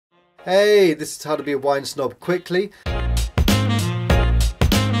Hey, this is how to be a wine snob quickly.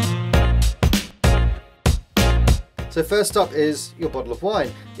 So first up is your bottle of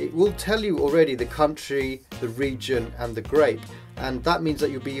wine. It will tell you already the country, the region and the grape, and that means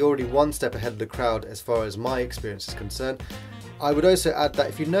that you'll be already one step ahead of the crowd as far as my experience is concerned. I would also add that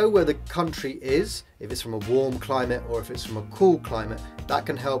if you know where the country is, if it's from a warm climate or if it's from a cool climate, that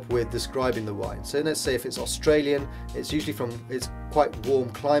can help with describing the wine. So let's say if it's Australian, it's quite warm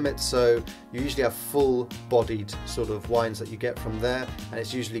climate, so you usually have full-bodied sort of wines that you get from there, and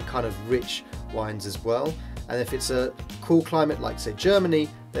it's usually kind of rich wines as well. And if it's a cool climate like say Germany,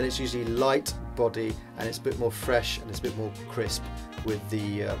 then it's usually light body and it's a bit more fresh and it's a bit more crisp with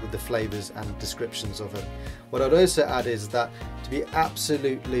the flavours and descriptions of it. What I'd also add is that to be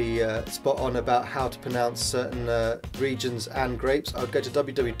absolutely spot on about how to pronounce certain regions and grapes, I would go to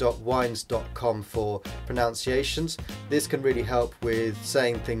www.wines.com for pronunciations. This can really help with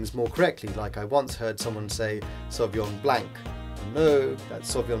saying things more correctly. Like I once heard someone say Sauvignon Blanc. No,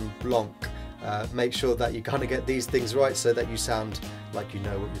 that's Sauvignon Blanc. Make sure that you kind of get these things right so that you sound like you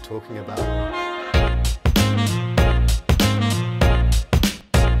know what you're talking about.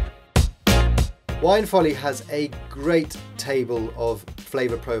 Wine Folly has a great table of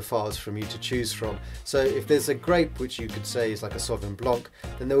flavour profiles from you to choose from. So if there's a grape which you could say is like a Sauvignon Blanc,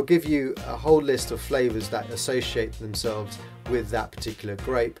 then they will give you a whole list of flavours that associate themselves with that particular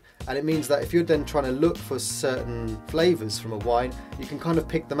grape. And it means that if you're then trying to look for certain flavours from a wine, you can kind of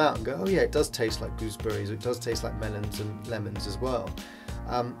pick them out and go, oh yeah, it does taste like gooseberries, or it does taste like melons and lemons as well.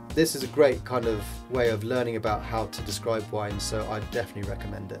 This is a great kind of way of learning about how to describe wine, so I definitely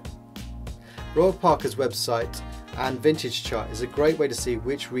recommend it. Royal Parker's website and Vintage Chart is a great way to see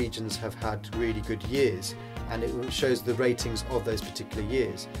which regions have had really good years, and it shows the ratings of those particular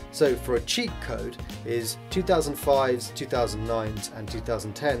years. So for a cheat code is 2005s, 2009s and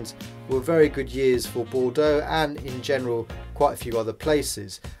 2010s were very good years for Bordeaux and in general quite a few other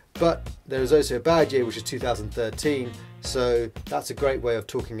places. But there was also a bad year, which is 2013, so that's a great way of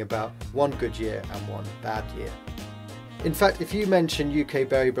talking about one good year and one bad year. In fact, if you mention UK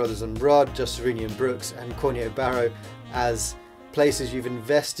Berry Brothers and Rudd, Justerini and Brooks and Cornio Barrow as places you've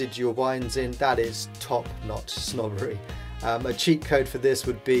invested your wines in, that is top-notch snobbery. A cheat code for this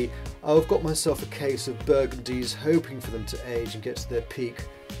would be, oh, I've got myself a case of Burgundies, hoping for them to age and get to their peak.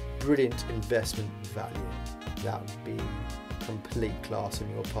 Brilliant investment value. That would be complete class on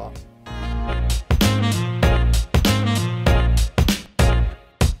your part.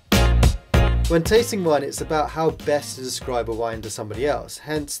 When tasting wine, it's about how best to describe a wine to somebody else,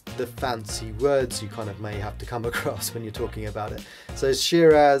 hence the fancy words you kind of may have to come across when you're talking about it. So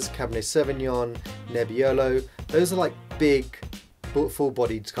Shiraz, Cabernet Sauvignon, Nebbiolo, those are like big,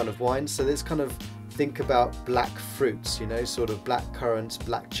 full-bodied kind of wines. So let's kind of think about black fruits, you know, sort of black currants,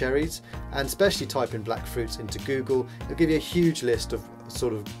 black cherries, and especially type in black fruits into Google. It'll give you a huge list of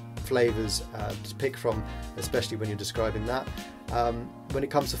sort of flavours to pick from, especially when you're describing that. When it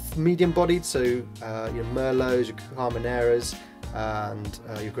comes to medium bodied, so your Merlots, your Carmeneras and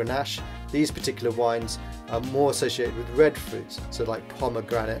your Grenache, these particular wines are more associated with red fruits, so like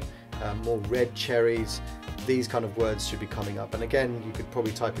pomegranate, more red cherries. These kind of words should be coming up, and again you could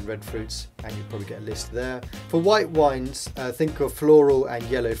probably type in red fruits and you'd probably get a list there. For white wines, think of floral and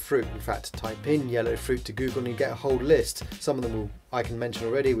yellow fruit. In fact, type in yellow fruit to Google and you get a whole list. Some of them I can mention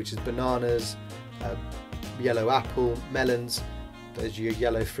already, which is bananas, yellow apple, melons. Those are your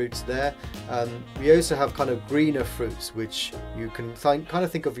yellow fruits there. We also have kind of greener fruits, which you can kind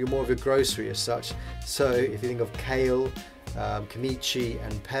of think of more of your grocery as such. So if you think of kale, kimchi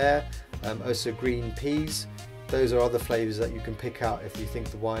and pear, also green peas, those are other flavours that you can pick out if you think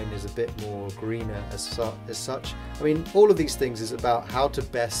the wine is a bit more greener as such. I mean, all of these things is about how to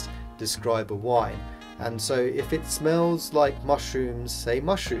best describe a wine. And so if it smells like mushrooms, say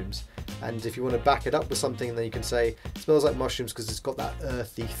mushrooms. And if you want to back it up with something, then you can say it smells like mushrooms because it's got that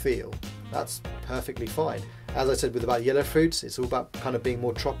earthy feel. That's perfectly fine. As I said with about yellow fruits, it's all about kind of being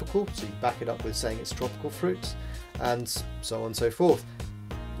more tropical. So you back it up with saying it's tropical fruits and so on and so forth.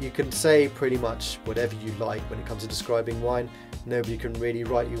 You can say pretty much whatever you like when it comes to describing wine. Nobody can really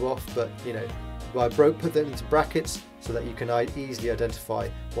write you off, but you know, I put them into brackets so that you can easily identify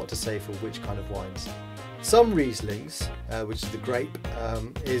what to say for which kind of wines. Some Rieslings, which is the grape,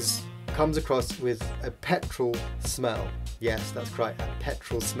 comes across with a petrol smell. Yes, that's correct, a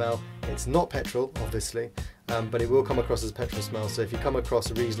petrol smell. It's not petrol, obviously, but it will come across as a petrol smell. So if you come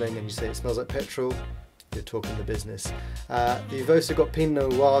across a Riesling and you say it smells like petrol, you're talking the business. You've also got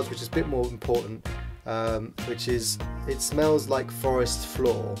Pinot Noirs, which is a bit more important, which is, it smells like forest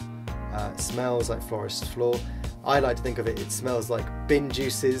floor. It smells like forest floor. I like to think of it, it smells like bin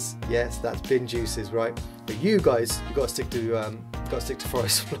juices. Yes, that's bin juices, right? But you guys, you've got to stick to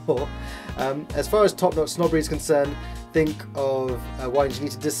forest floor. As far as top-notch snobbery is concerned, think of wines you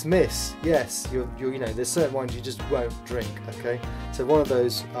need to dismiss. Yes, you know, there's certain wines you just won't drink, okay? So one of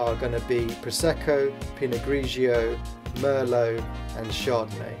those are going to be Prosecco, Pinot Grigio, Merlot and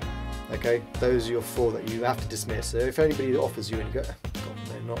Chardonnay. Okay, those are your 4 that you have to dismiss. So if anybody offers you and you go, oh,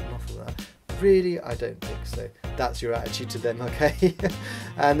 God, no, not for that. Really? I don't think so. That's your attitude to them, okay?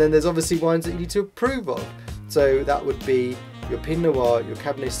 And then there's obviously wines that you need to approve of. So that would be your Pinot Noir, your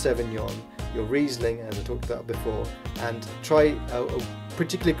Cabernet Sauvignon, your Riesling, as I talked about before, and try a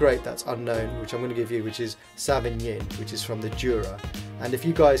particular grape that's unknown, which I'm going to give you, which is Savagnin, which is from the Jura. And if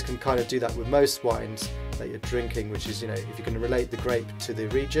you guys can kind of do that with most wines that you're drinking, which is, you know, if you can relate the grape to the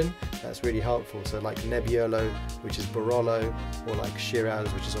region, that's really helpful. So like Nebbiolo, which is Barolo, or like Shiraz,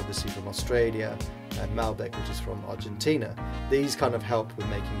 which is obviously from Australia, and Malbec, which is from Argentina. These kind of help with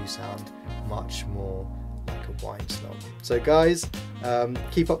making you sound much more like a wine snob. So guys,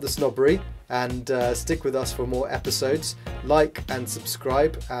 keep up the snobbery and stick with us for more episodes. Like and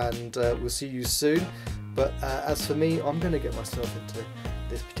subscribe, and we'll see you soon. But as for me, I'm going to get myself into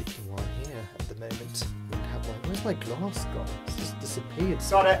this particular wine here at the moment. Where's my glass gone? It's just disappeared.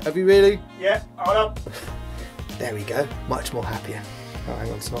 Got it. Have you really? Yeah, hold up. There we go. Much more happier. Oh, hang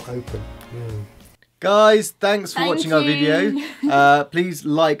on, it's not open. Guys, thanks for watching our video. Please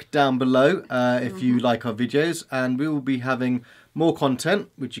like down below if you like our videos, and we will be having more content,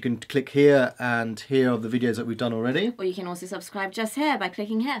 which you can click here and hear of the videos that we've done already. Or you can also subscribe just here by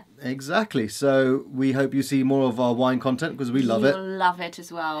clicking here. Exactly. So we hope you see more of our wine content because we love it. You'll love it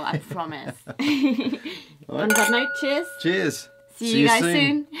as well, I promise. On that note, cheers. Cheers. See you guys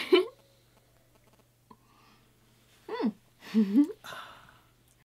soon.